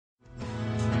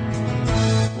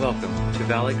Welcome to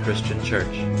Valley Christian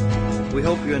Church. We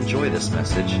hope you enjoy this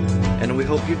message, and we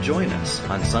hope you join us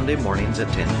on Sunday mornings at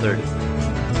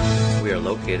 10:30. We are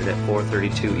located at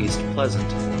 432 East Pleasant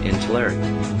in Tulare.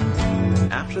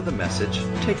 After the message,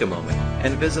 take a moment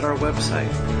and visit our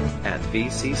website at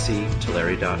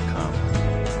vcctulare.com.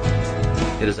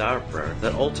 It is our prayer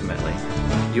that ultimately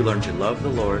you learn to love the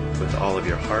Lord with all of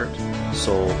your heart,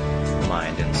 soul,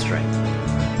 mind, and strength.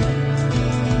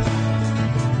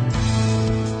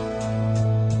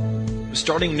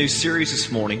 Starting a new series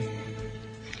this morning,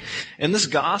 and this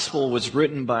gospel was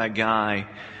written by a guy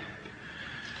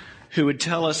who would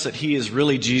tell us that he is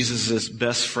really Jesus'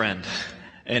 best friend,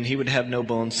 and he would have no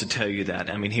bones to tell you that.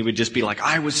 I mean, he would just be like,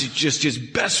 I was just his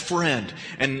best friend,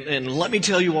 and let me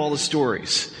tell you all the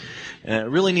stories. A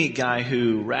really neat guy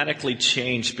who radically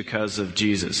changed because of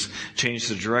Jesus, changed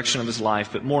the direction of his life,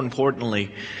 but more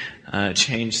importantly,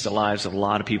 changed the lives of a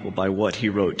lot of people by what he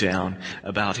wrote down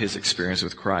about his experience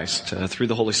with Christ through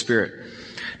the Holy Spirit.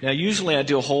 Now, usually I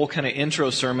do a whole kind of intro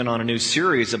sermon on a new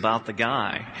series about the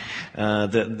guy,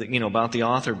 about the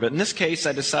author. But in this case,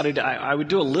 I decided I would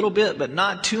do a little bit, but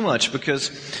not too much, because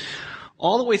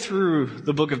all the way through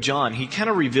the book of John, he kind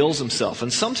of reveals himself.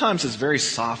 And sometimes it's very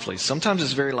softly. Sometimes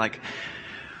it's very like,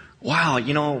 wow,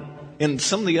 in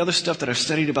some of the other stuff that I've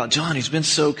studied about John, he's been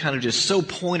so kind of just so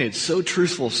pointed, so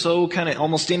truthful, so kind of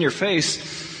almost in your face.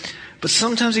 But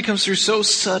sometimes he comes through so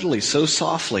subtly, so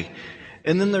softly.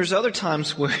 And then there's other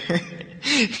times where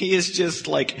he is just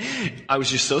like, I was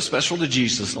just so special to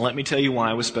Jesus, and let me tell you why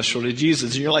I was special to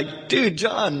Jesus. And you're like, dude,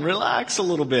 John, relax a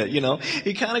little bit,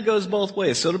 He kind of goes both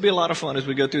ways. So it'll be a lot of fun as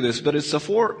we go through this. But it's the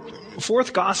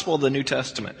fourth gospel of the New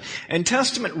Testament. And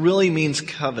testament really means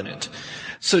covenant.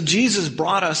 So Jesus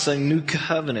brought us a new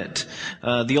covenant.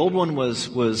 The old one was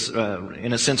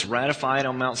in a sense ratified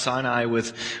on Mount Sinai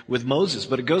with Moses,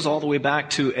 but it goes all the way back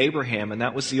to Abraham, and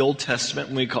that was the Old Testament.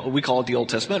 And we call it the Old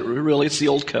Testament. Really, it's the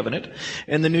Old Covenant,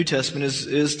 and the New Testament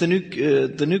is the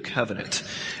new covenant.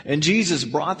 And Jesus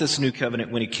brought this new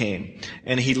covenant when he came,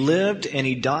 and he lived and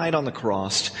he died on the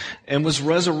cross and was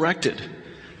resurrected,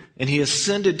 and he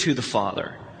ascended to the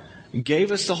Father.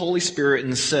 Gave us the Holy Spirit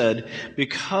and said,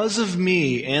 because of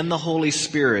me and the Holy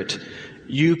Spirit,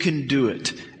 you can do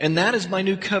it. And that is my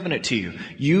new covenant to you.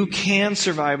 You can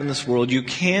survive in this world. You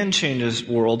can change this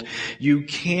world. You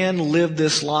can live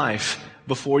this life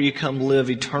before you come live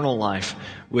eternal life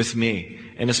with me.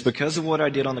 And it's because of what I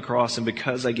did on the cross and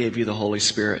because I gave you the Holy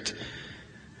Spirit.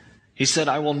 He said,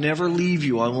 I will never leave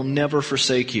you. I will never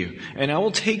forsake you. And I will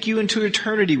take you into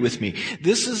eternity with me.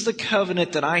 This is the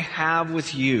covenant that I have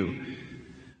with you.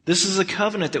 This is a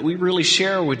covenant that we really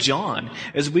share with John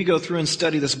as we go through and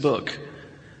study this book.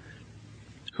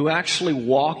 Who actually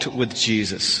walked with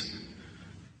Jesus.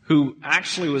 Who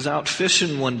actually was out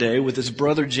fishing one day with his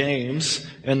brother James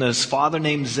and his father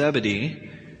named Zebedee.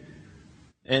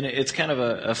 And it's kind of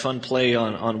a fun play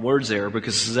on words there,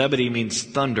 because Zebedee means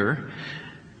thunder.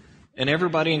 And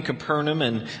everybody in Capernaum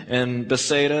and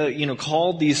Bethsaida,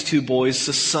 called these two boys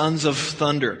the sons of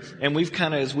thunder. And we've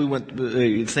kind of, as we went,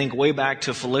 think way back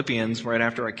to Philippians right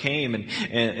after I came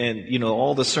and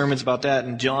all the sermons about that.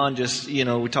 And John just,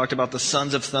 we talked about the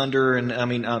sons of thunder and,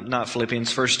 not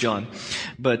Philippians, 1 John.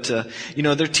 But,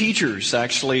 their teachers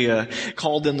actually,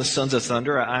 called them the sons of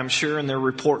thunder. I'm sure in their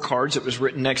report cards it was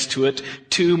written next to it,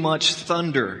 too much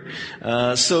thunder.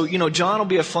 So, John will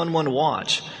be a fun one to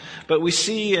watch. But we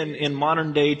see in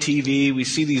modern day TV, we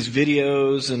see these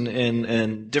videos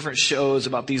and different shows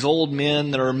about these old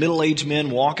men that are middle-aged men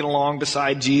walking along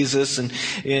beside Jesus, and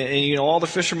all the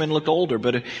fishermen looked older.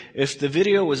 But if the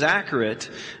video was accurate,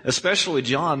 especially with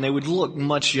John, they would look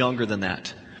much younger than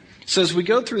that. So as we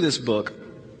go through this book,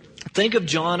 think of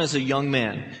John as a young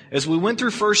man. As we went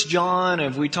through 1 John,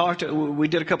 and we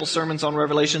did a couple sermons on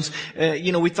Revelations,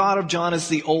 we thought of John as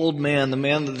the old man,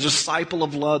 the disciple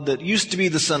of love that used to be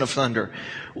the son of thunder.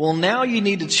 Well, now you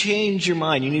need to change your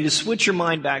mind. You need to switch your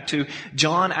mind back to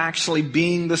John actually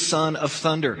being the son of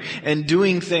thunder and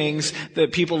doing things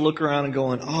that people look around and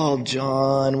going, oh,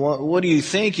 John, what are you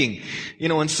thinking?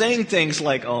 And saying things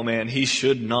like, oh man, he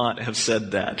should not have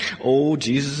said that. Oh,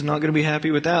 Jesus is not going to be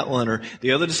happy with that one. Or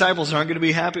the other disciples aren't going to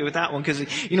be happy with that one. Because,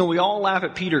 we all laugh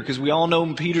at Peter because we all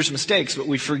know Peter's mistakes, but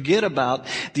we forget about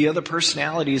the other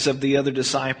personalities of the other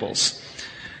disciples.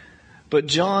 But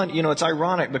John, it's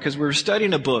ironic because we were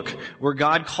studying a book where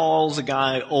God calls a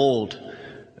guy old.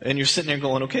 And you're sitting there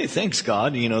going, okay, thanks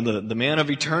God. The man of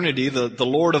eternity, the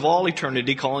Lord of all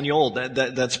eternity calling you old.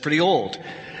 That's pretty old.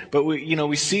 But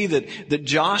we see that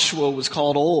Joshua was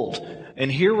called old.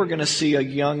 And here we're going to see a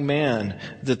young man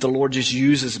that the Lord just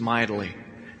uses mightily.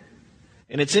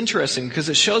 And it's interesting because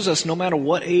it shows us no matter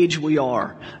what age we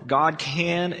are, God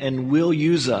can and will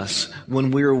use us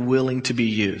when we're willing to be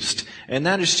used. And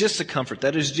that is just a comfort.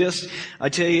 That is just, I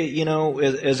tell you,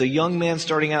 as a young man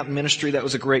starting out in ministry, that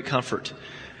was a great comfort.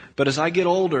 But as I get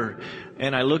older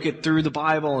and I look at through the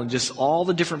Bible and just all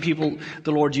the different people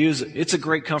the Lord uses, it's a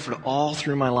great comfort all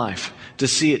through my life to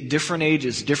see at different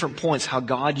ages, different points, how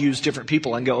God used different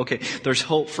people and go, okay, there's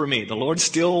hope for me. The Lord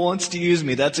still wants to use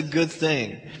me. That's a good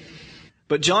thing.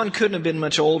 But John couldn't have been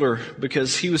much older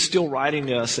because he was still writing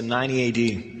to us in 90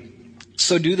 AD.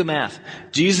 So do the math.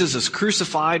 Jesus is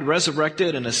crucified,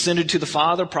 resurrected, and ascended to the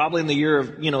Father, probably in the year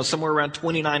of, somewhere around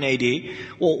 29 AD.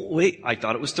 Well, wait, I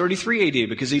thought it was 33 AD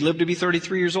because he lived to be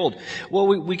 33 years old. Well,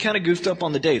 we kind of goofed up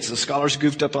on the dates. The scholars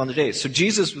goofed up on the dates. So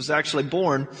Jesus was actually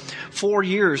born 4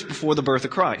 years before the birth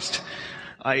of Christ.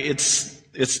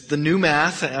 It's the new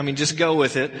math. Just go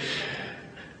with it.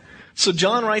 So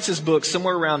John writes his book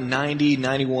somewhere around 90,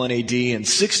 91 AD, and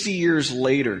 60 years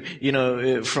later,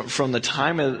 from the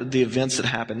time of the events that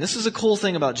happened. This is a cool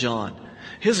thing about John.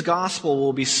 His gospel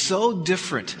will be so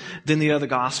different than the other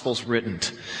gospels written.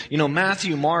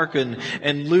 Matthew, Mark, and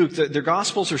Luke, their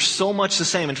gospels are so much the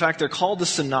same. In fact, they're called the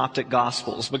synoptic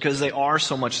gospels because they are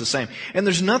so much the same. And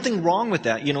there's nothing wrong with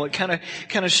that. It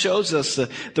kind of shows us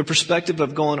the perspective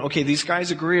of going, okay, these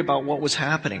guys agree about what was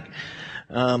happening.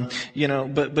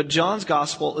 But John's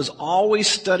gospel is always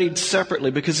studied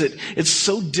separately because it's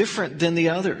so different than the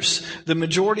others. The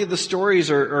majority of the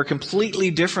stories are completely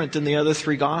different than the other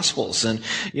three gospels. And,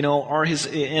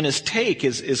 his take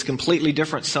is completely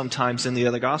different sometimes than the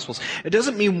other gospels. It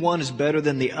doesn't mean one is better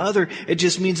than the other. It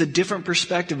just means a different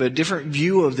perspective, a different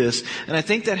view of this. And I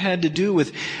think that had to do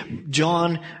with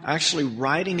John actually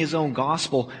writing his own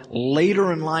gospel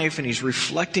later in life, and he's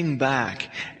reflecting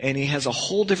back, and he has a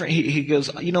whole different, he goes,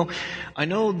 I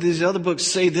know these other books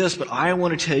say this, but I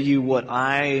want to tell you what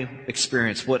I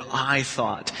experienced, what I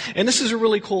thought. And this is a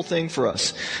really cool thing for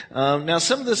us. Now,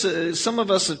 some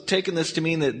of us have taken this to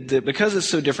mean that because it's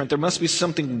so different, there must be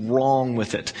something wrong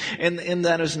with it. And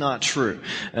that is not true.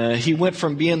 He went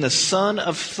from being the son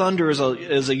of thunder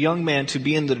as a young man to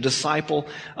being the disciple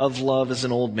of love as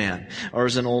an old man, or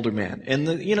as an older man. And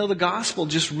the gospel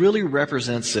just really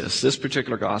represents this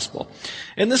particular gospel.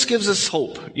 And this gives us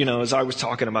hope, as I was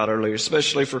talking about earlier,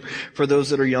 especially for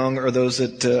those that are young or those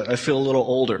that I feel a little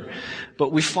older.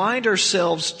 But we find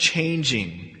ourselves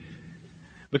changing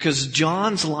because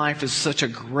John's life is such a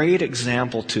great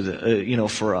example to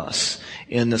for us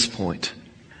in this point.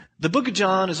 The book of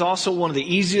John is also one of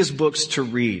the easiest books to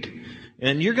read,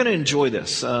 and you're going to enjoy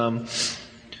this.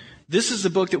 This is the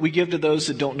book that we give to those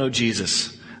that don't know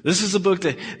Jesus. This is a book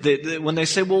that when they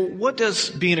say, well, what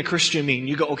does being a Christian mean?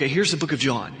 You go, okay, here's the book of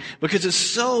John. Because it's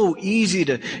so easy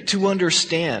to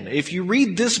understand. If you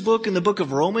read this book and the book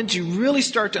of Romans, you really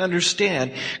start to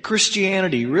understand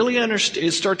Christianity. Really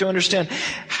start to understand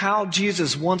how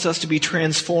Jesus wants us to be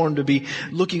transformed, to be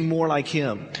looking more like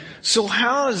Him. So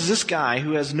how is this guy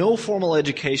who has no formal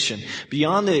education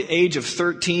beyond the age of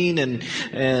 13 and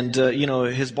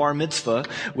his bar mitzvah,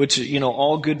 which,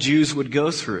 all good Jews would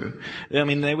go through.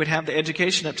 They would have the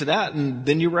education up to that, and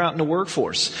then you were out in the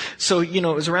workforce. So, it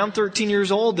was around 13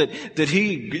 years old that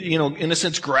he, in a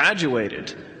sense,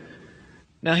 graduated.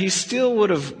 Now, he still would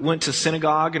have went to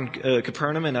synagogue in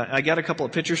Capernaum, and I got a couple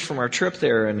of pictures from our trip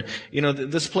there, and,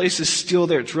 this place is still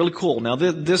there. It's really cool. Now,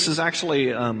 this is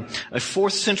actually a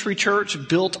 4th century church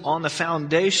built on the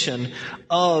foundation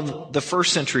of the 1st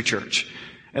century church.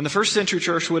 And the 1st century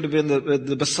church would have been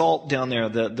the basalt down there,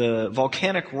 the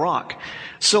volcanic rock.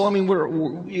 So,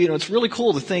 it's really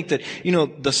cool to think that,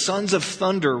 the sons of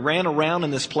thunder ran around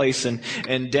in this place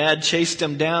and Dad chased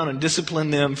them down and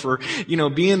disciplined them for,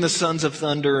 being the sons of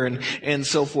thunder and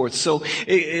so forth. So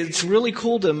it's really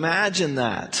cool to imagine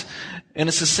that. And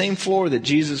it's the same floor that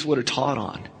Jesus would have taught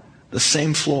on. The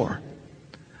same floor.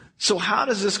 So how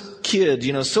does this kid,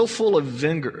 so full of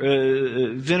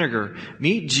vinegar,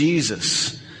 meet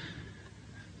Jesus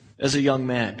as a young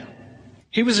man?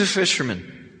 He was a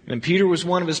fisherman, and Peter was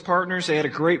one of his partners. They had a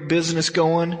great business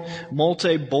going, boat,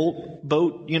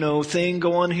 thing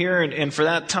going here. And for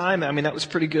that time, that was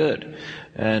pretty good.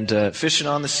 And fishing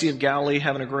on the Sea of Galilee,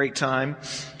 having a great time.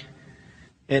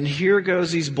 And here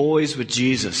goes these boys with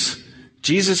Jesus.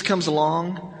 Jesus comes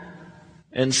along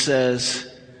and says,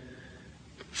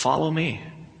 "Follow me."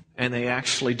 And they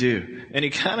actually do. And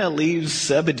he kind of leaves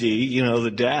Zebedee,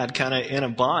 the dad, kind of in a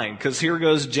bind. Because here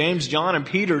goes James, John, and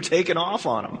Peter taking off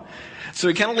on him. So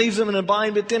he kind of leaves them in a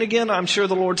bind. But then again, I'm sure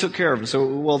the Lord took care of him.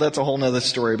 So, that's a whole nother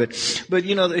story. But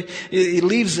he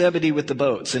leaves Zebedee with the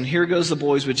boats. And here goes the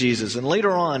boys with Jesus. And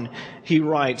later on, he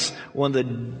writes one of the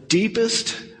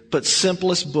deepest, but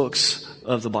simplest books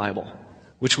of the Bible,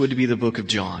 which would be the book of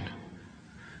John.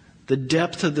 The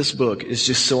depth of this book is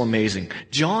just so amazing.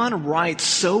 John writes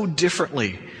so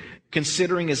differently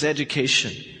considering his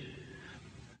education.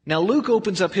 Now, Luke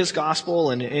opens up his gospel,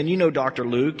 and you know Dr.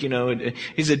 Luke,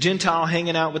 he's a Gentile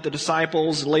hanging out with the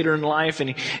disciples later in life,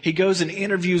 and he goes and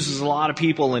interviews a lot of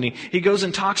people, and he goes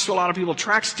and talks to a lot of people,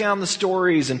 tracks down the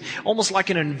stories, and almost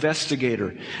like an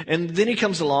investigator. And then he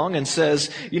comes along and says,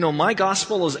 my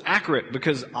gospel is accurate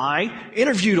because I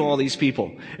interviewed all these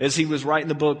people as he was writing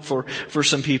the book for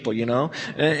some people,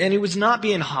 And he was not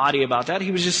being haughty about that.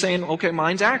 He was just saying, okay,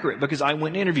 mine's accurate because I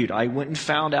went and interviewed. I went and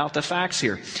found out the facts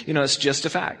here. It's just a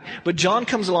fact. But John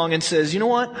comes along and says, you know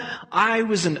what? I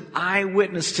was an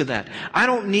eyewitness to that. I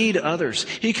don't need others.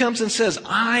 He comes and says,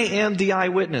 I am the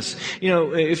eyewitness.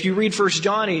 If you read 1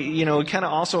 John, it kind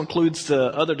of also includes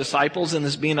the other disciples in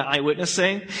this being an eyewitness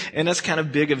thing. And that's kind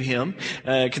of big of him,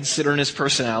 considering his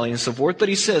personality and so forth. But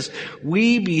he says,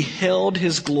 we beheld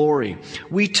his glory.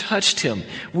 We touched him.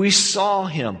 We saw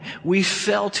him. We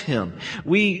felt him.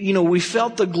 We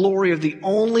felt the glory of the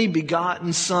only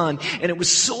begotten Son. And it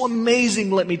was so amazing.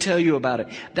 Let me tell you about it.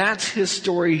 That's his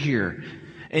story here.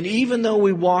 And even though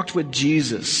we walked with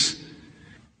Jesus,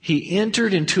 he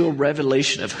entered into a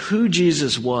revelation of who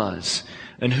Jesus was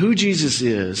and who Jesus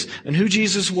is and who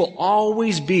Jesus will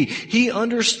always be. He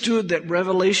understood that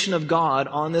revelation of God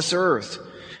on this earth.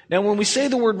 Now, when we say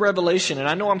the word revelation, and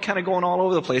I know I'm kind of going all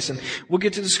over the place, and we'll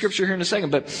get to the scripture here in a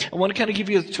second, but I want to kind of give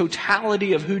you the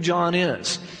totality of who John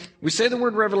is. We say the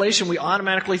word revelation, we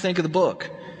automatically think of the book.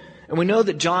 And we know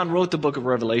that John wrote the book of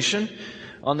Revelation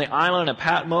on the island of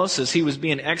Patmos as he was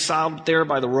being exiled there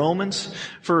by the Romans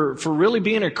for really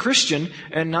being a Christian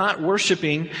and not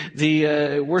worshiping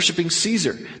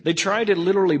Caesar. They tried to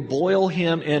literally boil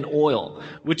him in oil,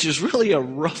 which is really a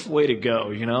rough way to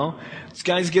go, These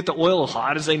guys get the oil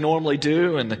hot as they normally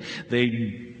do, and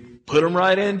they put him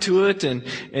right into it,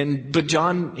 but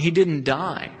John, he didn't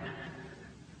die.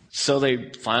 So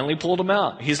they finally pulled him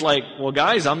out. He's like, well,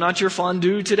 guys, I'm not your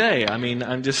fondue today.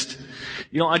 I'm just,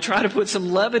 I try to put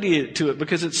some levity to it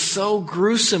because it's so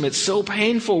gruesome. It's so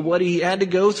painful what he had to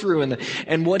go through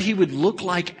and what he would look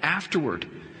like afterward.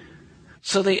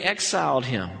 So they exiled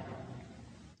him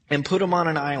and put him on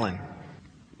an island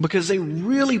because they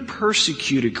really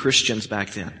persecuted Christians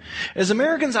back then. As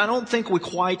Americans, I don't think we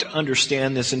quite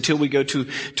understand this until we go to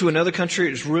another country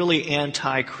that's really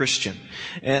anti-Christian.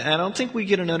 And I don't think we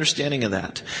get an understanding of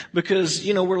that. Because,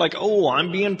 we're like, oh,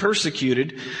 I'm being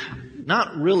persecuted.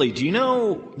 Not really. Do you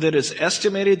know that it's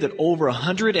estimated that over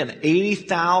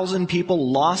 180,000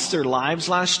 people lost their lives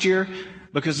last year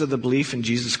because of the belief in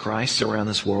Jesus Christ around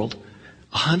this world?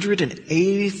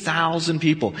 180,000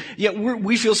 people. Yet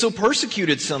we feel so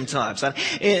persecuted sometimes.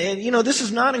 And this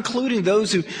is not including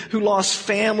those who lost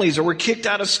families or were kicked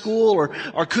out of school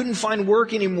or couldn't find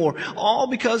work anymore. All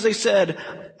because they said,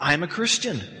 I'm a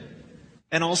Christian.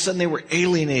 And all of a sudden they were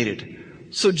alienated.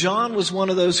 So John was one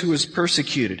of those who was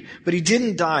persecuted, but he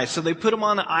didn't die. So they put him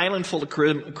on an island full of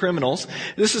criminals.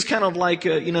 This is kind of like,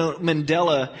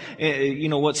 Mandela,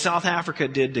 what South Africa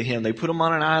did to him. They put him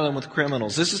on an island with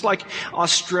criminals. This is like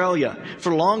Australia.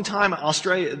 For a long time,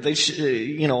 Australia, they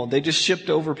just shipped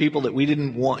over people that we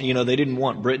didn't want, they didn't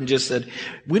want. Britain just said,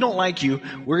 we don't like you.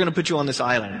 We're going to put you on this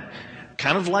island.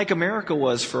 Kind of like America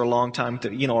was for a long time,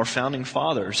 our founding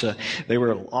fathers. They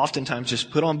were oftentimes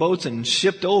just put on boats and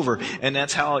shipped over. And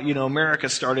that's how, America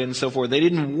started and so forth. They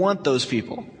didn't want those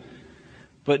people.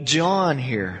 But John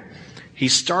here, he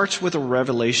starts with a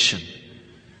revelation,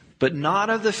 but not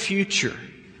of the future.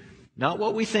 Not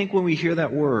what we think when we hear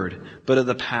that word, but of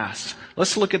the past.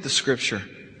 Let's look at the scripture.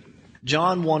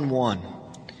 John 1:1.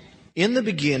 In the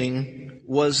beginning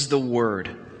was the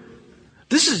Word.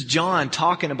 This is John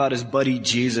talking about his buddy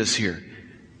Jesus here.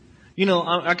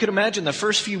 I could imagine the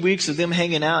first few weeks of them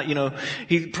hanging out,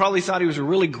 he probably thought he was a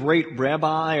really great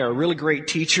rabbi or a really great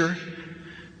teacher.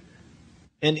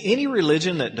 And any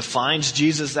religion that defines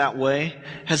Jesus that way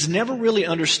has never really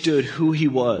understood who he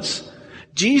was.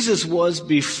 Jesus was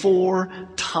before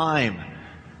time.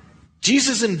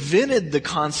 Jesus invented the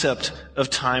concept of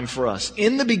time for us.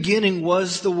 In the beginning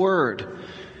was the Word.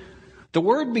 The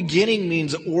word beginning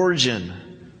means origin.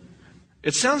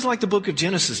 It sounds like the book of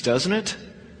Genesis, doesn't it?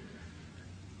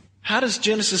 How does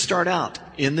Genesis start out?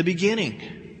 In the beginning.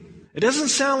 It doesn't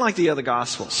sound like the other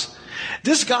Gospels.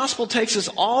 This Gospel takes us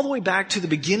all the way back to the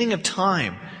beginning of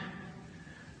time.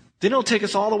 Then it'll take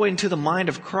us all the way into the mind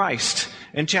of Christ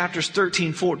in chapters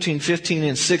 13, 14, 15,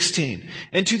 and 16,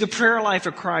 into the prayer life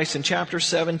of Christ in chapter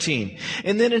 17,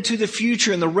 and then into the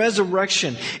future and the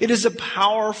resurrection. It is a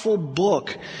powerful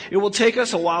book. It will take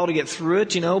us a while to get through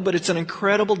it, but it's an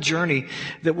incredible journey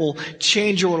that will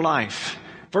change your life.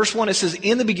 Verse 1, it says,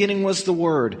 "In the beginning was the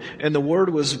Word, and the Word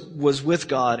was with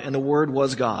God, and the Word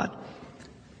was God."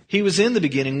 He was in the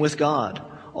beginning with God.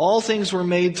 All things were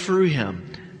made through Him,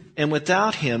 and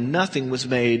without Him nothing was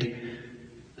made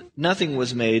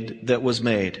that was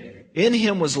made. In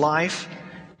Him was life,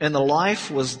 and the life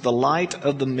was the light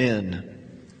of the men.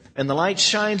 And the light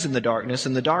shines in the darkness,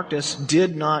 and the darkness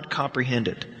did not comprehend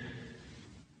it.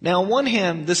 Now, on one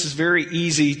hand, this is very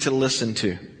easy to listen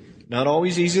to. Not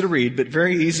always easy to read, but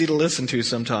very easy to listen to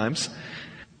sometimes.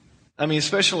 I mean,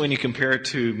 especially when you compare it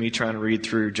to me trying to read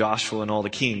through Joshua and all the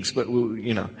kings. But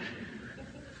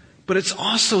it's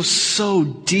also so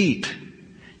deep.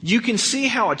 You can see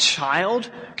how a child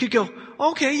could go,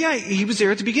 okay, yeah, he was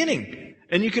there at the beginning.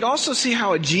 And you could also see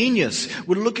how a genius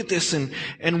would look at this and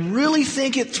really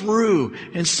think it through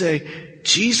and say,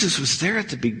 Jesus was there at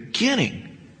the beginning.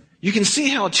 You can see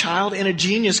how a child and a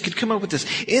genius could come up with this.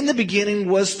 In the beginning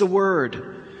was the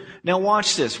Word. Now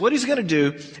watch this. What he's going to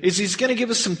do is he's going to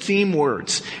give us some theme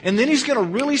words. And then he's going to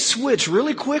really switch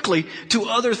really quickly to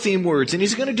other theme words. And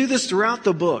he's going to do this throughout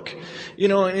the book.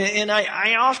 And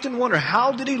I often wonder,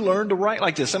 how did he learn to write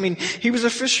like this? I mean, he was a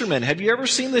fisherman. Have you ever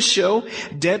seen the show,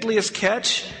 Deadliest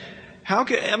Catch?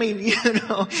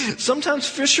 Sometimes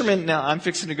fishermen, now I'm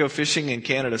fixing to go fishing in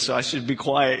Canada, so I should be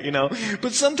quiet,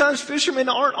 but sometimes fishermen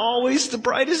aren't always the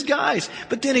brightest guys.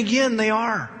 But then again, they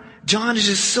are. John is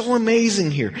just so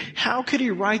amazing here. How could he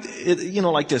write it,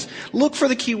 like this? Look for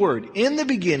the key word. In the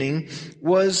beginning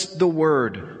was the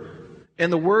Word,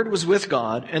 and the Word was with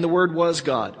God, and the Word was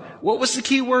God. What was the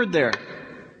key word there?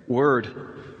 Word.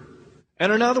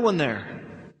 And another one there.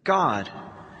 God.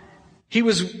 He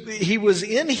was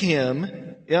in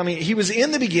Him. He was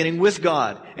in the beginning with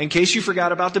God. In case you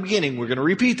forgot about the beginning, we're going to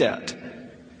repeat that.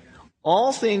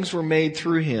 All things were made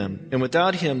through Him, and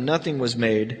without Him nothing was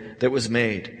made that was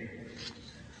made.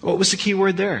 What was the key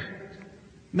word there?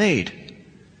 Made.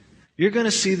 You're going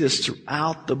to see this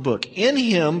throughout the book. In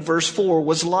Him, verse 4,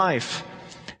 was life.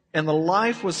 And the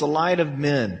life was the light of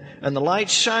men. And the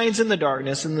light shines in the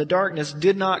darkness, and the darkness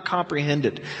did not comprehend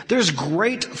it. There's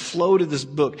great flow to this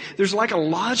book. There's like a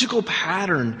logical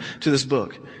pattern to this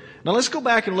book. Now let's go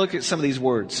back and look at some of these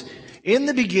words. In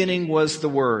the beginning was the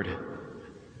Word.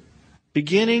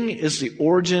 Beginning is the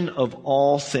origin of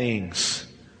all things.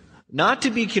 Not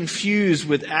to be confused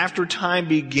with after time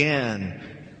began,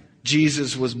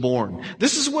 Jesus was born.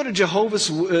 This is what a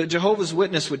Jehovah's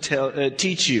Witness would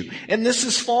teach you. And this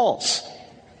is false.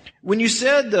 When you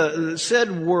said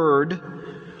word,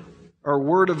 or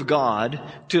word of God,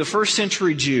 to a first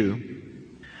century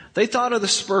Jew, they thought of the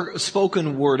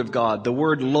spoken word of God, the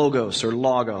word logos or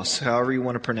logos, however you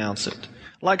want to pronounce it.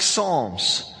 Like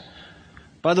Psalms.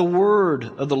 By the word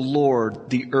of the Lord,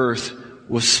 the earth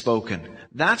was spoken.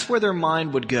 That's where their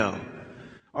mind would go.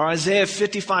 Or Isaiah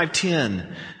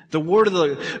 55:10, the word of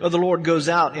the Lord goes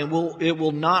out and it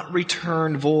will not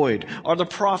return void. Or the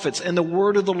prophets, and the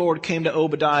word of the Lord came to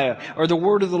Obadiah, or the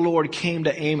word of the Lord came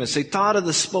to Amos. They thought of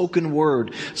the spoken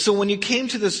word. So when you came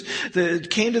to this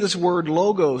word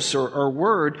logos or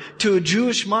word, to a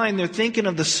Jewish mind, they're thinking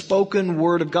of the spoken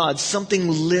word of God, something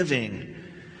living.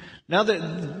 Now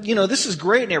that, this is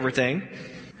great and everything,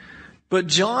 but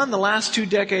John, the last 2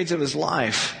 decades of his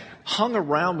life, hung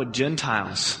around with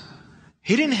Gentiles.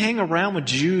 He didn't hang around with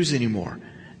Jews anymore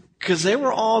because they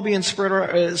were all being spread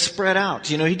out.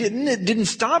 He didn't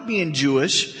stop being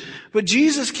Jewish, but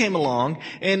Jesus came along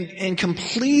and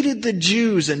completed the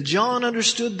Jews, and John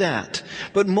understood that.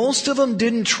 But most of them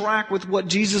didn't track with what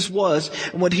Jesus was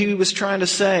and what He was trying to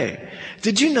say.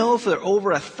 Did you know for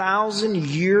over 1,000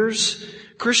 years,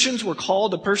 Christians were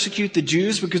called to persecute the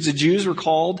Jews because the Jews were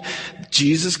called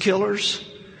Jesus killers?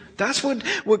 That's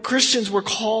what Christians were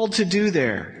called to do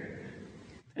there.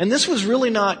 And this was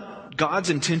really not God's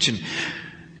intention.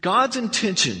 God's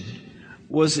intention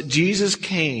was that Jesus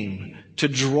came to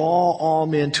draw all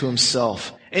men to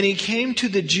Himself. And He came to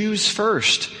the Jews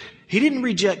first. He didn't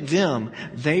reject them.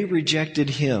 They rejected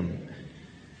Him.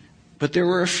 But there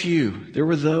were a few. There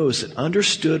were those that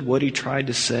understood what He tried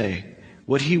to say.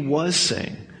 What He was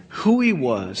saying, who He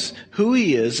was, who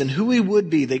He is, and who He would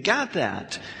be. They got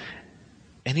that.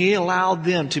 And He allowed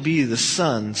them to be the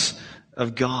sons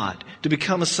of God, to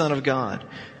become a son of God.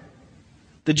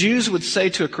 The Jews would say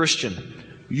to a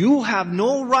Christian, you have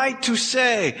no right to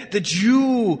say that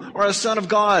you are a son of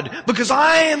God, because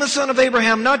I am the son of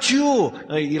Abraham, not you.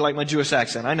 You like my Jewish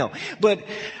accent, I know. But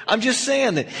I'm just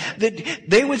saying that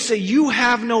they would say, you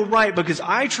have no right, because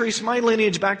I trace my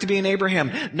lineage back to being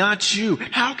Abraham, not you.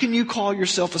 How can you call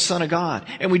yourself a son of God?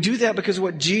 And we do that because of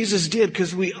what Jesus did,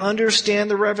 because we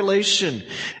understand the revelation.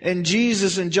 And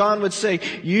Jesus and John would say,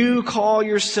 you call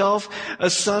yourself a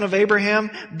son of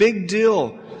Abraham? Big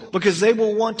deal. Because they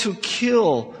will want to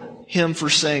kill him for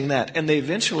saying that. And they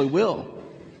eventually will.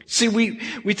 See, we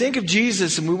think of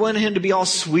Jesus and we want him to be all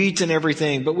sweet and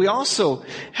everything. But we also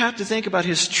have to think about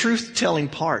his truth-telling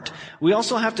part. We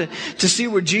also have to see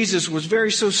where Jesus was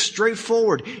very so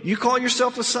straightforward. You call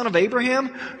yourself a son of Abraham?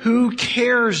 Who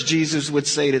cares, Jesus would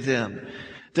say to them.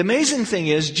 The amazing thing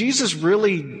is, Jesus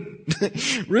really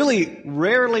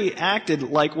rarely acted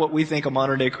like what we think a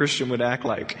modern day Christian would act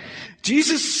like.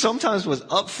 Jesus sometimes was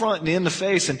upfront and in the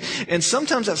face, and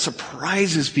sometimes that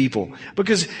surprises people.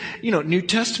 Because, New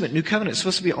Testament, New Covenant is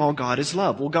supposed to be all God is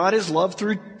love. Well, God is love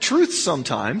through truth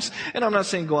sometimes. And I'm not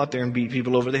saying go out there and beat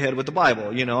people over the head with the Bible.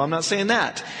 I'm not saying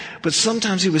that. But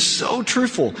sometimes he was so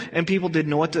truthful, and people didn't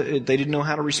know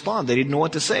how to respond. They didn't know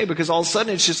what to say, because all of a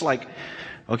sudden it's just like,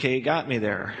 okay, you got me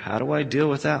there. How do I deal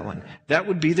with that one? That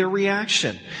would be their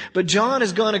reaction. But John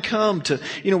is going to come to,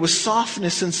 with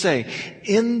softness and say,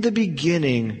 in the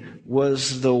beginning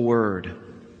was the Word.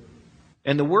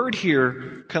 And the word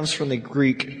here comes from the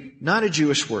Greek, not a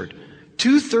Jewish word.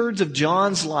 2/3 of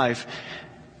John's life,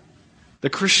 the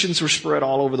Christians were spread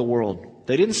all over the world.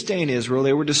 They didn't stay in Israel,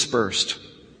 they were dispersed.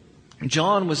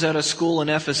 John was at a school in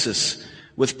Ephesus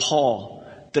with Paul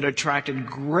that attracted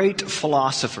great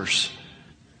philosophers.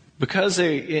 Because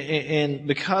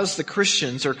the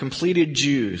Christians are completed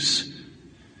Jews,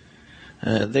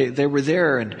 they were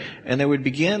there and they would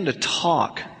begin to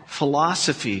talk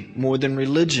philosophy more than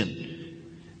religion.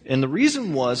 And the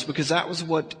reason was because that was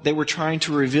what they were trying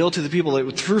to reveal to the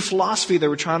people. Through philosophy, they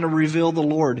were trying to reveal the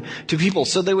Lord to people.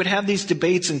 So they would have these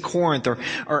debates in Corinth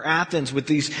or Athens with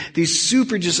these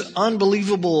super just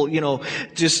unbelievable,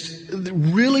 just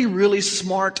really, really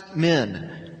smart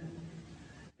men.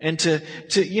 And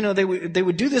they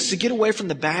would do this to get away from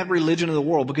the bad religion of the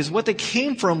world, because what they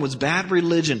came from was bad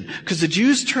religion. Because the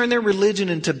Jews turned their religion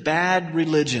into bad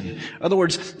religion. In other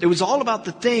words, it was all about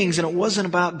the things and it wasn't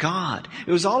about God.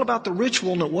 It was all about the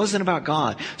ritual and it wasn't about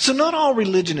God. So not all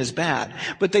religion is bad,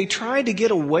 but they tried to get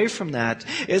away from that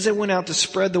as they went out to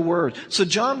spread the word. So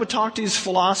John would talk to these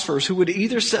philosophers who would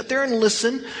either sit there and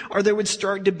listen or they would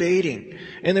start debating.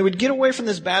 And they would get away from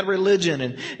this bad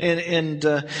religion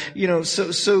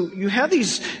So you have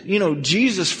these,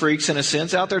 Jesus freaks in a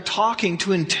sense out there talking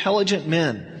to intelligent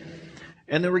men.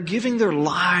 And they were giving their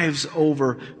lives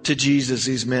over to Jesus,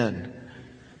 these men.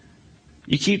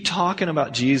 You keep talking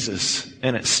about Jesus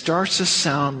and it starts to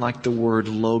sound like the word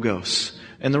logos.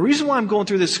 And the reason why I'm going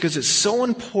through this is because it's so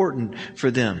important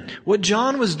for them. What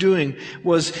John was doing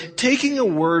was taking a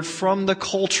word from the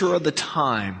culture of the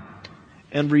time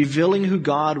and revealing who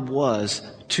God was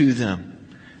to them.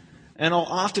 And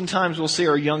oftentimes we'll see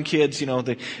our young kids,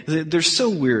 they're so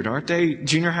weird, aren't they?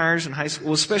 Junior hires in high school,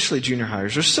 well, especially junior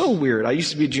hires, they're so weird. I used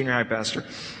to be a junior high pastor.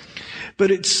 But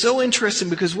it's so interesting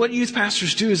because what youth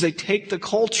pastors do is they take the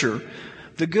culture,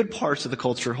 the good parts of the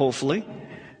culture, hopefully,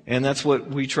 and that's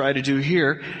what we try to do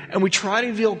here, and we try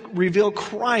to reveal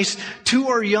Christ to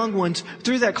our young ones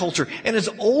through that culture. And as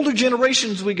older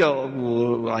generations, we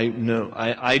go,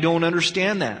 I don't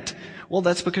understand that. Well,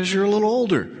 that's because you're a little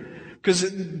older.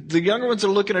 Because the younger ones are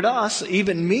looking at us,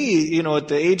 even me, at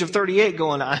the age of 38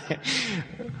 going,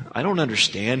 I don't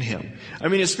understand him. I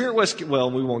mean, at Spirit West,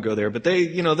 well, we won't go there, but they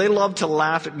love to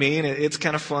laugh at me and it's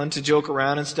kind of fun to joke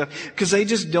around and stuff because they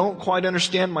just don't quite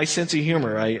understand my sense of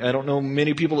humor. I don't know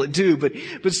many people that do, but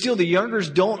still the youngers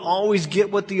don't always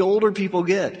get what the older people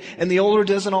get. And the older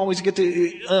doesn't always get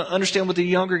to understand what the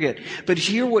younger get. But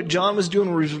here what John was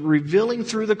doing was revealing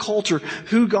through the culture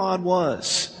who God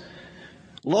was.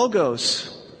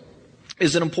 Logos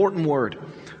is an important word.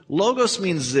 Logos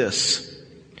means this: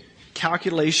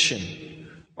 calculation,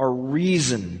 or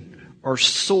reason, or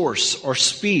source, or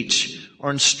speech, or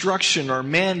instruction, or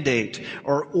mandate,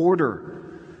 or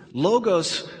order.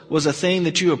 Logos was a thing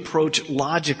that you approach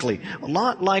logically, a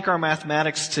lot like our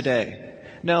mathematics today.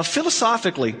 Now,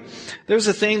 philosophically, there's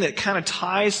a thing that kind of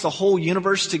ties the whole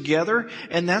universe together,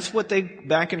 and that's what they,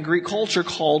 back in Greek culture,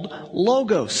 called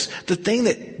logos. The thing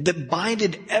that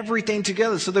binded everything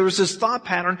together. So there was this thought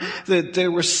pattern that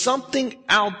there was something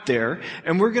out there,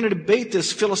 and we're going to debate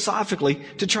this philosophically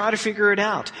to try to figure it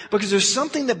out. Because there's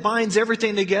something that binds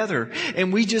everything together,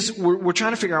 and we're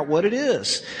trying to figure out what it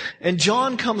is. And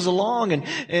John comes along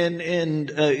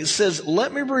and says,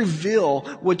 let me reveal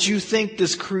what you think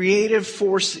this creative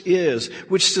force is,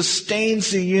 which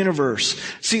sustains the universe.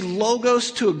 See,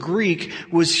 logos to a Greek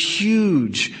was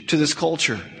huge to this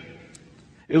culture.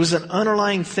 It was an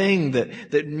underlying thing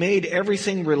that made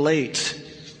everything relate.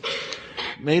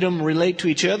 Made them relate to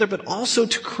each other, but also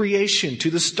to creation, to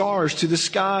the stars, to the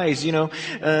skies.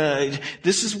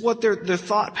 This is what their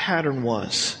thought pattern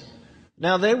was.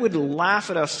 Now, they would laugh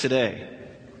at us today.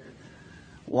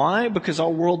 Why? Because our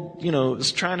world,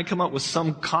 is trying to come up with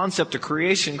some concept of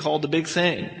creation called the big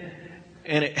thing.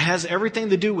 And it has everything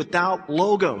to do without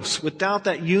logos, without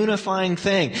that unifying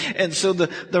thing. And so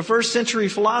the first century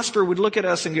philosopher would look at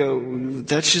us and go,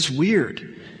 that's just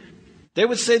weird. They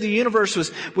would say the universe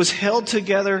was held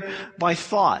together by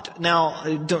thought. Now,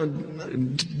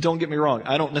 don't get me wrong.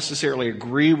 I don't necessarily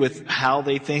agree with how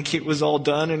they think it was all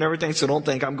done and everything, so don't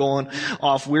think I'm going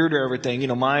off weird or everything.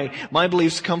 My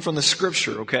beliefs come from the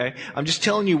Scripture, okay? I'm just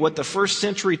telling you what the first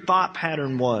century thought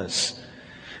pattern was.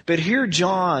 But here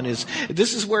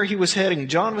this is where he was heading.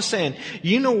 John was saying,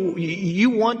 you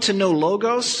want to know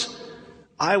logos?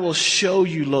 I will show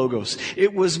you logos.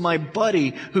 It was my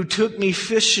buddy who took me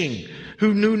fishing,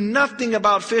 who knew nothing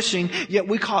about fishing, yet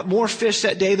we caught more fish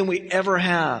that day than we ever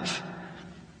have.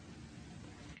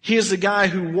 He is the guy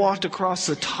who walked across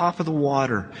the top of the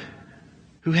water,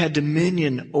 who had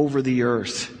dominion over the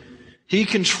earth. He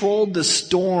controlled the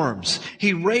storms.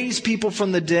 He raised people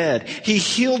from the dead. He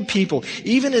healed people.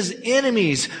 Even his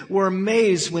enemies were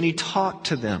amazed when he talked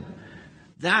to them.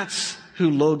 That's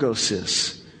who Logos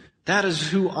is. That is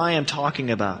who I am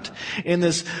talking about. And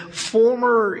this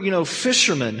former,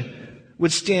 fisherman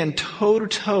would stand toe to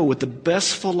toe with the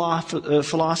best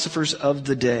philosophers of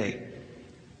the day.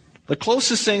 The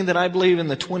closest thing that I believe in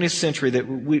the 20th century that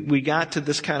we got to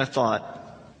this kind of thought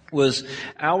was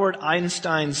Albert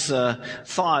Einstein's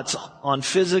thoughts on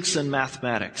physics and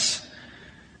mathematics.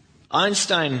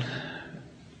 Einstein,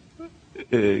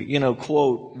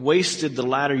 quote, wasted the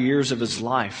latter years of his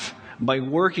life by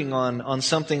working on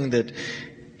something that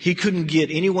he couldn't get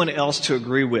anyone else to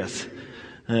agree with.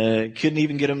 Couldn't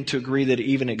even get him to agree that it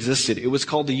even existed. It was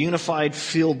called the unified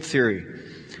field theory.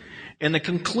 And the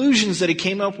conclusions that he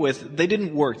came up with, they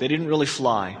didn't work. They didn't really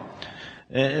fly.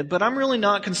 But I'm really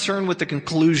not concerned with the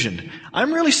conclusion.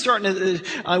 I'm really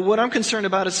what I'm concerned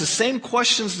about is the same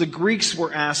questions the Greeks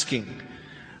were asking.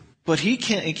 But he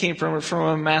came from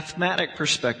a mathematic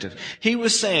perspective. He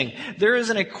was saying, there is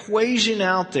an equation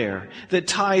out there that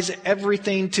ties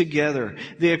everything together.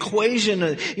 The equation,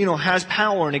 has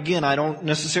power. And again, I don't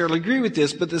necessarily agree with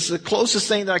this, but this is the closest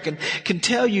thing that I can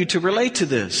tell you to relate to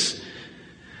this.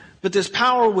 But this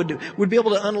power would be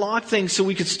able to unlock things so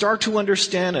we could start to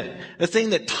understand it. A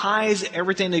thing that ties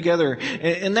everything together.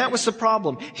 And that was the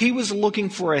problem. He was looking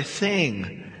for a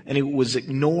thing, and he was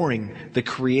ignoring the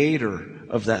creator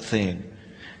of that thing.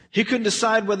 He couldn't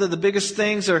decide whether the biggest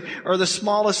things or the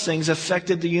smallest things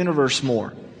affected the universe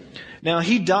more. Now,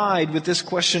 he died with this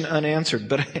question unanswered,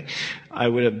 but I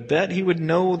would have bet he would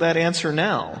know that answer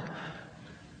now.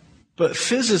 But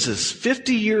physicists,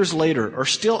 50 years later, are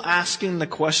still asking the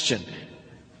question.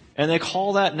 And they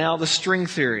call that now the string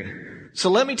theory. So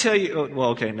let me tell you,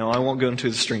 I won't go into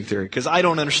the string theory because I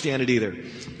don't understand it either.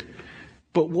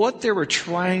 But what they were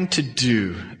trying to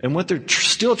do, and what they're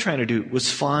still trying to do,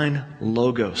 was find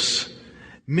logos.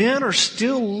 Men are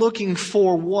still looking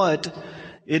for what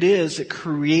it is that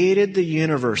created the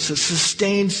universe, that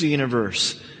sustains the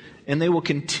universe. And they will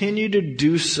continue to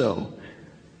do so.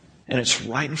 And it's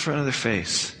right in front of their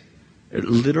face. It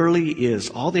literally is.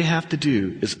 All they have to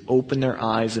do is open their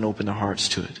eyes and open their hearts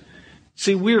to it.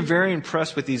 See, we're very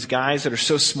impressed with these guys that are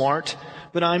so smart,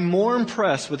 but I'm more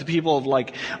impressed with the people of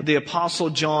like the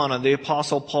Apostle John and the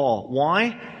Apostle Paul.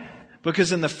 Why?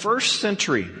 Because in the first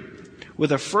century,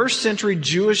 with a first century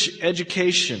Jewish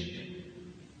education,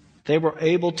 they were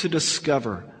able to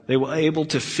discover, they were able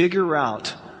to figure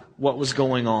out what was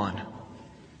going on.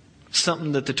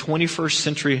 Something that the 21st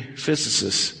century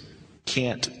physicists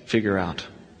can't figure out.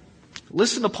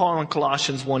 Listen to Paul in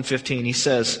Colossians 1:15. He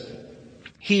says,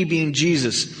 He, being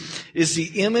Jesus, is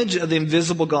the image of the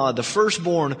invisible God, the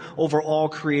firstborn over all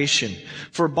creation.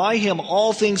 For by Him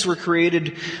all things were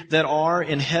created that are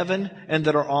in heaven and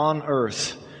that are on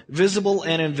earth, visible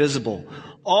and invisible,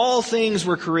 All things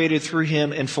were created through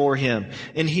him and for him,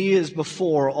 and he is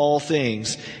before all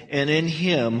things, and in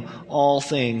him all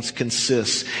things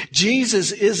consist.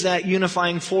 Jesus is that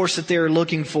unifying force that they are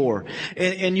looking for.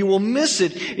 And you will miss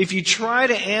it if you try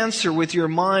to answer with your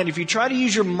mind, if you try to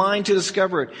use your mind to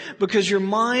discover it, because your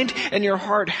mind and your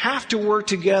heart have to work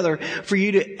together for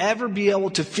you to ever be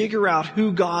able to figure out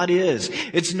who God is.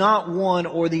 It's not one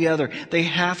or the other. They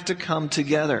have to come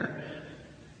together.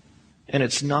 And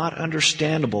it's not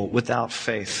understandable without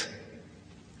faith.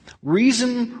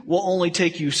 Reason will only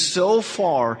take you so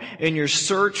far in your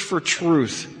search for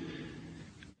truth.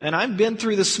 And I've been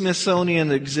through the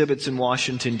Smithsonian exhibits in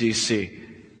Washington, D.C.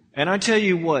 And I tell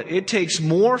you what, it takes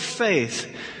more faith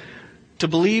to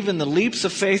believe in the leaps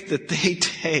of faith that they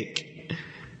take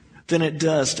than it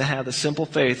does to have the simple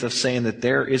faith of saying that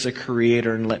there is a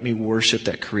Creator and let me worship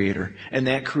that Creator. And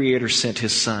that Creator sent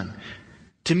His Son.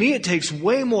 To me, it takes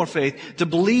way more faith to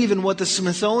believe in what the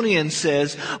Smithsonian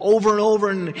says over and over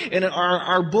in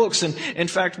our books. And in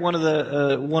fact, one of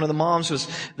the moms was,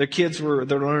 they're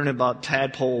learning about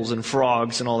tadpoles and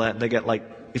frogs and all that. They got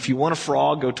if you want a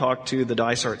frog, go talk to the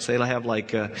Dysarts. They have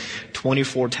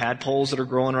 24 tadpoles that are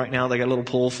growing right now. They got a little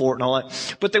pool for it and all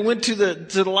that. But they went to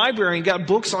the library and got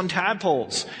books on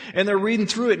tadpoles. And they're reading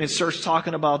through it, and it starts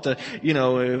talking about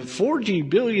 40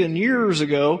 billion years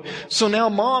ago. So now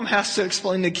mom has to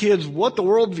explain to kids what the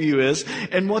worldview is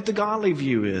and what the godly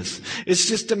view is. It's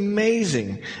just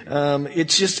amazing.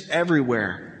 It's just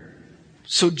everywhere.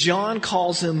 So John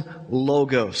calls him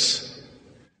Logos.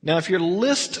 Now, if you're a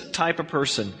list type of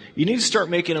person, you need to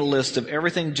start making a list of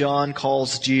everything John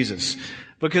calls Jesus.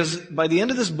 Because by the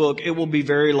end of this book, it will be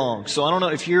very long. So I don't know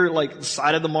if you're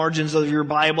side of the margins of your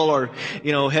Bible, or,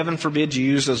 heaven forbid you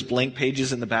use those blank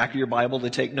pages in the back of your Bible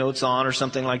to take notes on or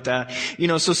something like that.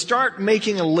 So start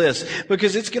making a list,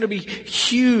 because it's going to be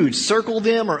huge. Circle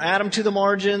them or add them to the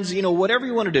margins, whatever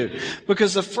you want to do.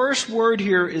 Because the first word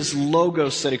here is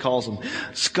Logos that he calls them.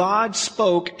 God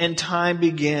spoke and time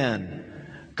began.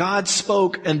 God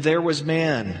spoke and there was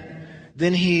man.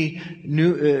 Then he,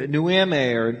 Pneuma,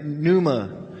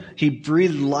 he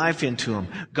breathed life into him.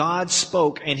 God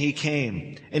spoke and he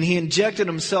came. And he injected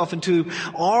himself into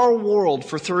our world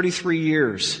for 33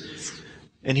 years.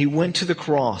 And he went to the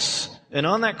cross. And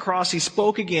on that cross he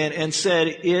spoke again and said,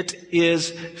 "It is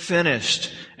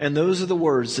finished." And those are the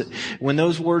words that, when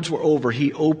those words were over,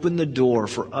 he opened the door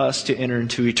for us to enter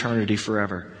into eternity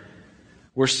forever.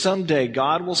 Where someday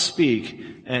God will speak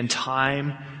and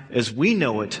time as we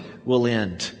know it will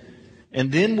end.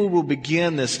 And then we will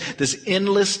begin this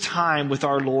endless time with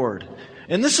our Lord.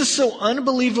 And this is so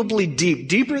unbelievably deep,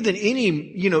 deeper than any,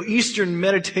 Eastern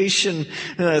meditation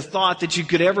thought that you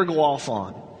could ever go off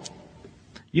on.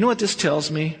 You know what this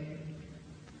tells me?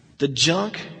 The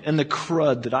junk and the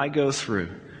crud that I go through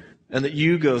and that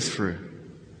you go through,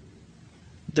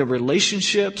 the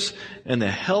relationships and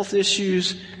the health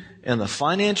issues and the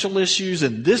financial issues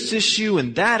and this issue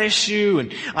and that issue,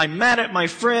 and I'm mad at my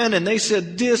friend and they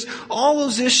said this, all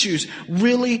those issues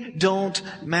really don't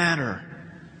matter.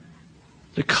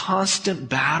 The constant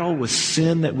battle with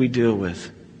sin that we deal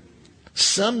with.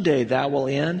 Someday that will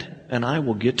end and I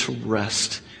will get to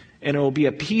rest. And it will be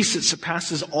a peace that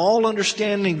surpasses all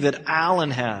understanding that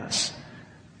Alan has,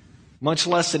 much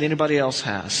less than anybody else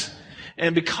has.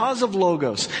 And because of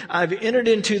Logos, I've entered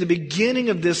into the beginning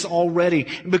of this already.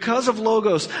 Because of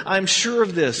Logos, I'm sure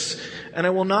of this. And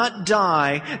I will not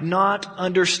die not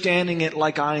understanding it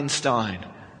like Einstein.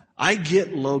 I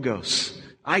get Logos.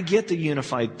 I get the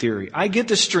unified theory. I get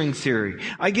the string theory.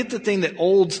 I get the thing that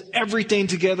holds everything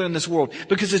together in this world,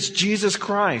 because it's Jesus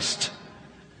Christ.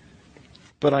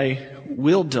 But I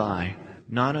will die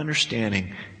not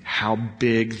understanding how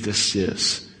big this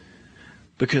is.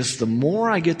 Because the more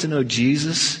I get to know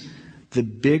Jesus, the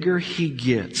bigger He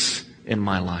gets in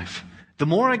my life. The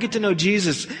more I get to know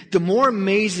Jesus, the more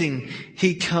amazing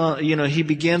He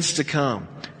begins to come.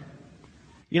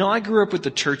 I grew up with the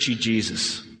churchy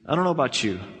Jesus. I don't know about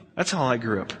you. That's how I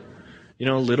grew up.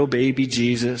 Little baby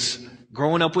Jesus.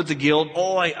 Growing up with the guilt.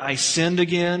 Oh, I sinned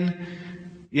again.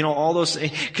 All those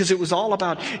things. Because it was all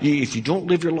about, if you don't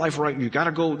live your life right, you got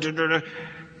to go.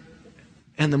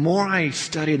 And the more I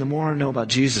study, the more I know about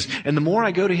Jesus, and the more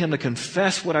I go to Him to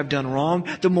confess what I've done wrong,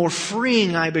 the more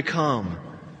freeing I become.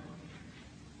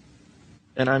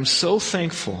 And I'm so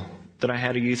thankful that I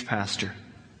had a youth pastor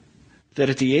that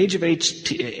at the age of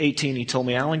 18, he told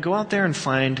me, "Alan, go out there and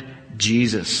find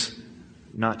Jesus,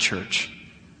 not church.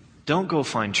 Don't go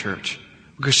find church,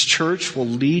 because church will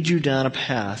lead you down a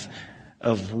path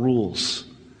of rules.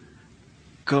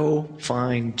 Go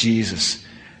find Jesus."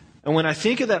 And when I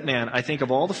think of that man, I think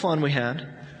of all the fun we had,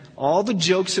 all the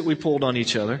jokes that we pulled on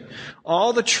each other,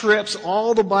 all the trips,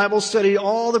 all the Bible study,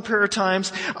 all the prayer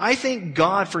times. I thank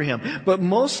God for him. But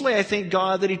mostly I thank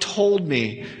God that he told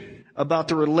me about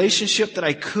the relationship that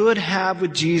I could have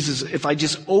with Jesus if I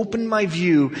just opened my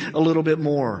view a little bit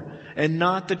more, and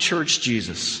not the church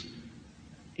Jesus.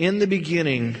 In the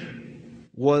beginning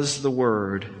was the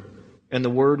Word, and the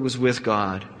Word was with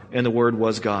God, and the Word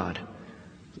was God.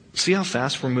 See how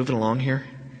fast we're moving along here?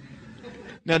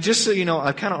 Now, just so you know,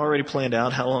 I've kind of already planned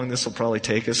out how long this will probably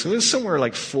take us. It was somewhere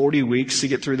like 40 weeks to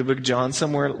get through the book of John,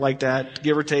 somewhere like that,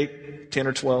 give or take 10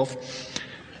 or 12.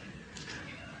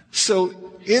 So,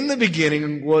 in the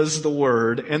beginning was the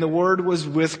Word, and the Word was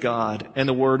with God, and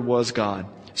the Word was God.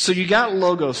 So you got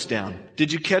Logos down.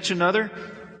 Did you catch another?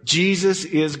 Jesus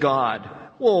is God.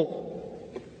 Well,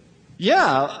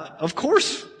 yeah, of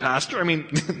course, Pastor. I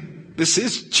mean, this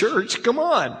is church. Come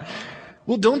on.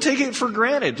 Well, don't take it for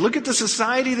granted. Look at the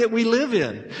society that we live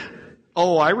in.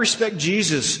 Oh, I respect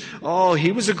Jesus. Oh,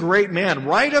 he was a great man.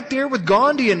 Right up there with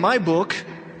Gandhi in my book.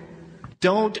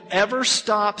 Don't ever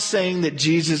stop saying that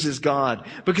Jesus is God.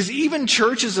 Because even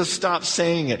churches have stopped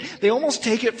saying it. They almost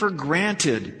take it for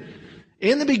granted.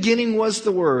 In the beginning was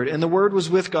the Word, and the Word was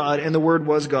with God, and the Word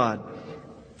was God.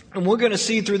 And we're going to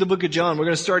see through the book of John, we're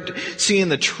going to start seeing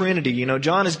the Trinity. You know,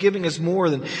 John is giving us more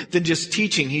than just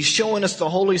teaching. He's showing us the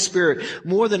Holy Spirit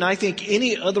more than I think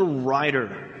any other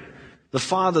writer. The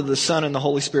Father, the Son, and the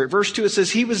Holy Spirit. Verse 2, it says,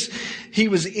 He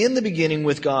was in the beginning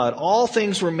with God. All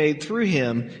things were made through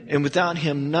Him, and without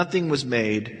Him nothing was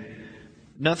made.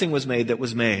 Nothing was made that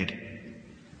was made.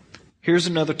 Here's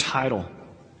another title.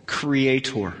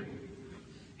 Creator.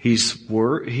 He's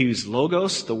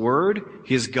Logos, the Word.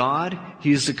 He is God.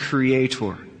 He is the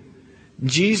Creator.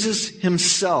 Jesus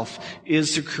Himself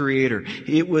is the Creator.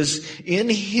 It was in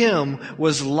Him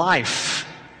was life.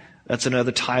 That's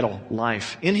another title,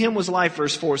 life. In Him was life,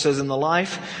 verse 4 says, and the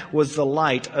life was the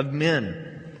light of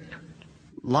men.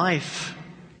 Life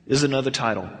is another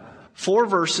title. 4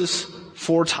 verses,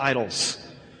 4 titles.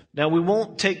 Now we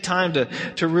won't take time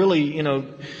to really,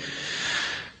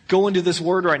 go into this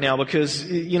word right now because,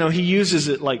 he uses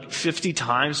it like 50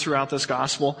 times throughout this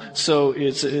gospel. So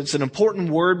it's an important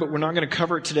word, but we're not going to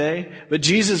cover it today. But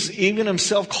Jesus even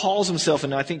Himself calls Himself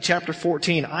in, I think, chapter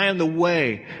 14, I am the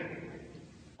way,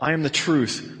 I am the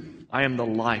truth, I am the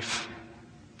life.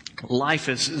 Life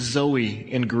is Zoe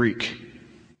in Greek.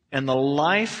 And the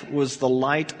life was the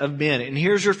light of men. And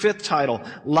here's your 5th title,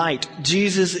 light.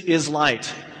 Jesus is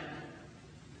light.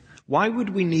 Why would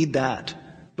we need that?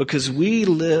 Because we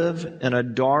live in a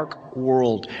dark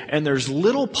world, and there's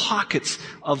little pockets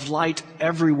of light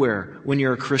everywhere when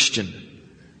you're a Christian.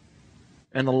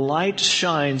 And the light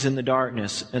shines in the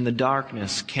darkness, and the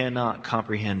darkness cannot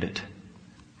comprehend it.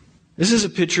 This is a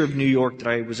picture of New York that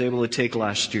I was able to take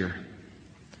last year.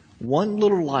 One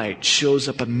little light shows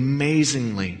up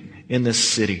amazingly in this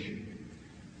city.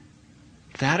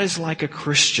 That is like a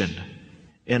Christian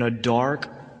in a dark,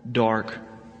 dark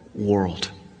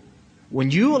world. When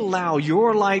you allow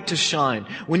your light to shine,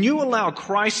 when you allow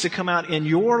Christ to come out in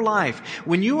your life,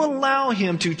 when you allow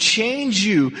Him to change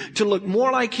you to look more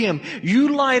like Him, you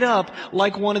light up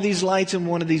like one of these lights in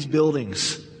one of these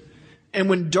buildings. And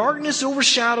when darkness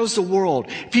overshadows the world,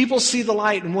 people see the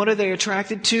light, and what are they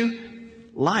attracted to?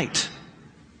 Light.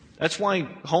 That's why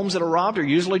homes that are robbed are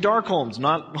usually dark homes,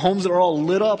 not homes that are all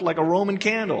lit up like a Roman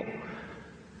candle.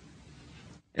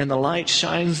 And the light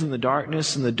shines in the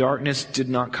darkness, and the darkness did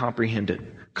not comprehend it.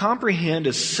 Comprehend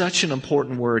is such an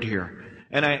important word here.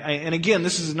 And again,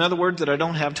 this is another word that I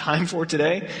don't have time for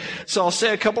today. So I'll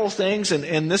say a couple of things,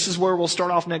 and this is where we'll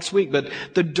start off next week. But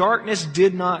the darkness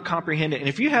did not comprehend it. And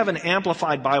if you have an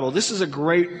Amplified Bible, this is a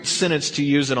great sentence to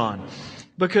use it on.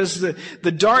 Because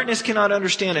the darkness cannot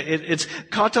understand it. It's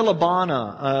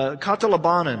katalabanan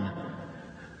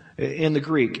in the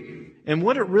Greek. And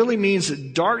what it really means is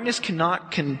that darkness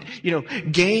cannot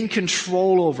gain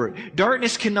control over it.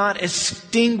 Darkness cannot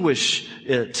extinguish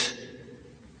it.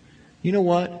 You know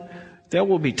what? There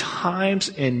will be times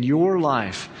in your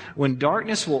life when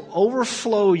darkness will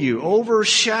overflow you,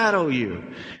 overshadow you,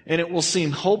 and it will seem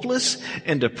hopeless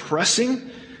and depressing.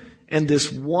 And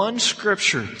this one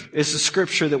scripture is the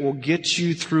scripture that will get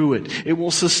you through it. It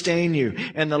will sustain you.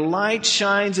 And the light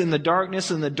shines in the darkness,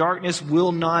 and the darkness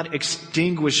will not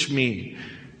extinguish me.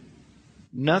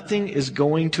 Nothing is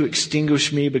going to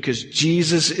extinguish me because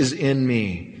Jesus is in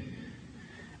me.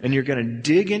 And you're going to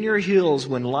dig in your heels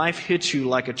when life hits you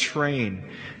like a train.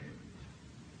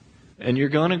 And you're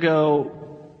going to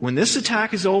go, when this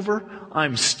attack is over,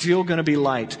 I'm still going to be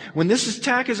light. When this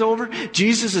attack is over,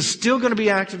 Jesus is still going to be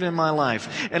active in my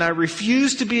life. And I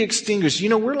refuse to be extinguished. You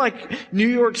know, we're like New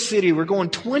York City. We're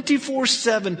going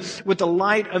 24/7 with the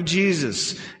light of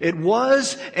Jesus. It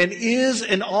was and is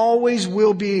and always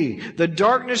will be. The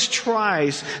darkness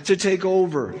tries to take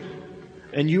over,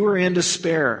 and you are in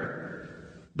despair.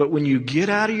 But when you get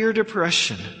out of your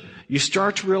depression, you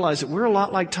start to realize that we're a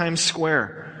lot like Times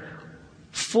Square,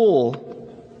 full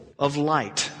of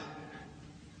light.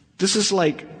 This is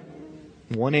like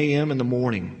 1 a.m. in the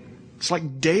morning. It's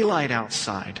like daylight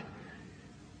outside.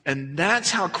 And that's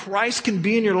how Christ can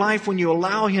be in your life when you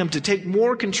allow Him to take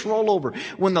more control over.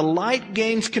 When the light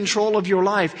gains control of your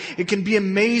life, it can be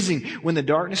amazing. When the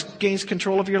darkness gains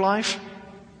control of your life,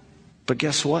 but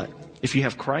guess what? If you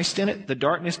have Christ in it, the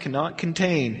darkness cannot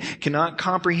contain, cannot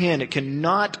comprehend, it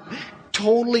cannot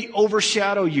totally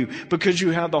overshadow you, because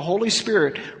you have the Holy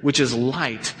Spirit, which is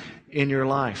light in your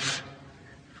life.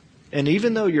 And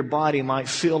even though your body might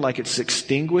feel like it's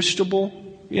extinguishable,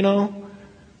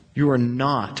 you are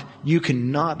not. You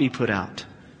cannot be put out.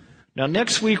 Now,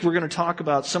 next week we're going to talk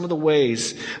about some of the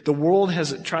ways the world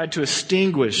has tried to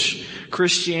extinguish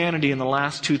Christianity in the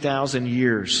last 2,000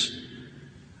 years.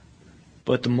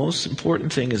 But the most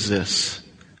important thing is this: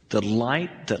 the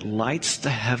light that lights the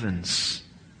heavens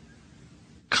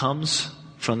comes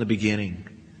from the beginning.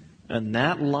 And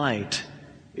that light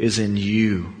is in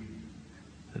you.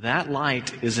 That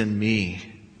light is in me.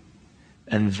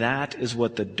 And that is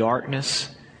what the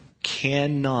darkness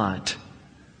cannot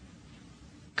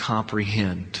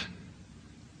comprehend.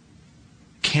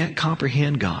 Can't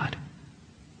comprehend God.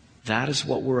 That is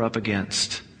what we're up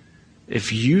against.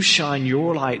 If you shine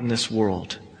your light in this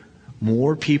world,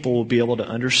 more people will be able to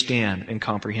understand and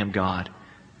comprehend God.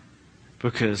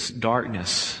 Because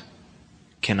darkness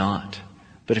cannot.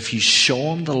 But if you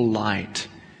show them the light,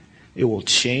 it will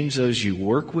change those you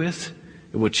work with.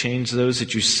 It will change those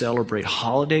that you celebrate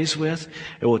holidays with.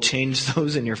 It will change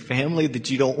those in your family that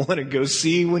you don't want to go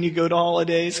see when you go to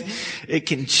holidays. It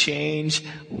can change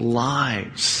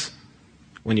lives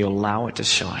when you allow it to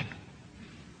shine.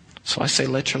 So I say,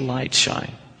 let your light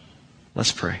shine.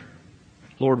 Let's pray.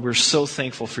 Lord, we're so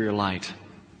thankful for your light.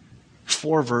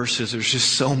 4 verses, there's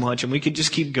just so much, and we could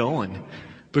just keep going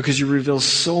because you reveal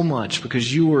so much,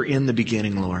 because you were in the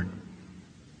beginning, Lord.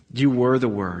 You were the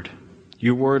Word.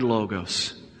 You were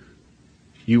Logos.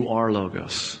 You are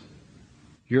Logos.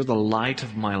 You're the light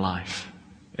of my life.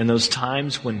 In those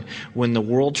times when the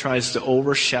world tries to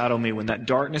overshadow me, when that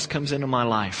darkness comes into my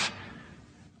life,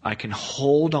 I can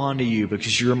hold on to you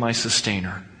because you're my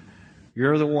sustainer.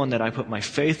 You're the one that I put my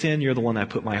faith in. You're the one that I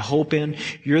put my hope in.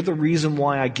 You're the reason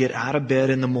why I get out of bed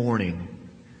in the morning,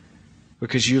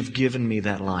 because you've given me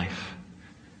that life.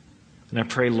 And I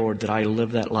pray, Lord, that I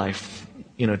live that life,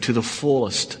 to the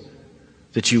fullest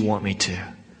that you want me to.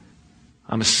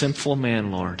 I'm a sinful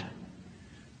man, Lord,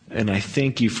 and I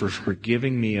thank you for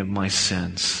forgiving me of my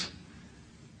sins.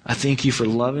 I thank you for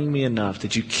loving me enough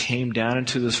that you came down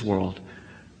into this world,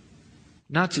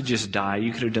 not to just die.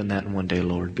 You could have done that in one day,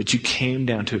 Lord, but you came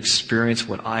down to experience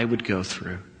what I would go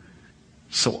through,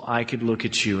 so I could look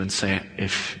at you and say,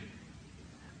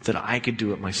 that I could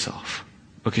do it myself,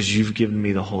 because you've given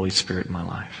me the Holy Spirit in my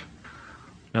life.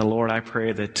 Now, Lord, I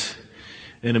pray that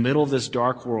in the middle of this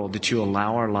dark world, that you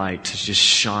allow our light to just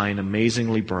shine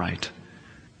amazingly bright.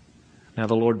 Now,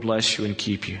 the Lord bless you and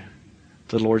keep you.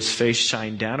 The Lord's face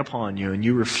shine down upon you, and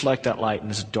you reflect that light in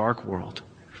this dark world.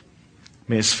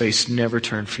 May His face never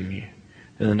turn from you.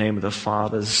 In the name of the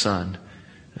Father, the Son,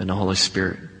 and the Holy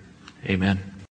Spirit. Amen.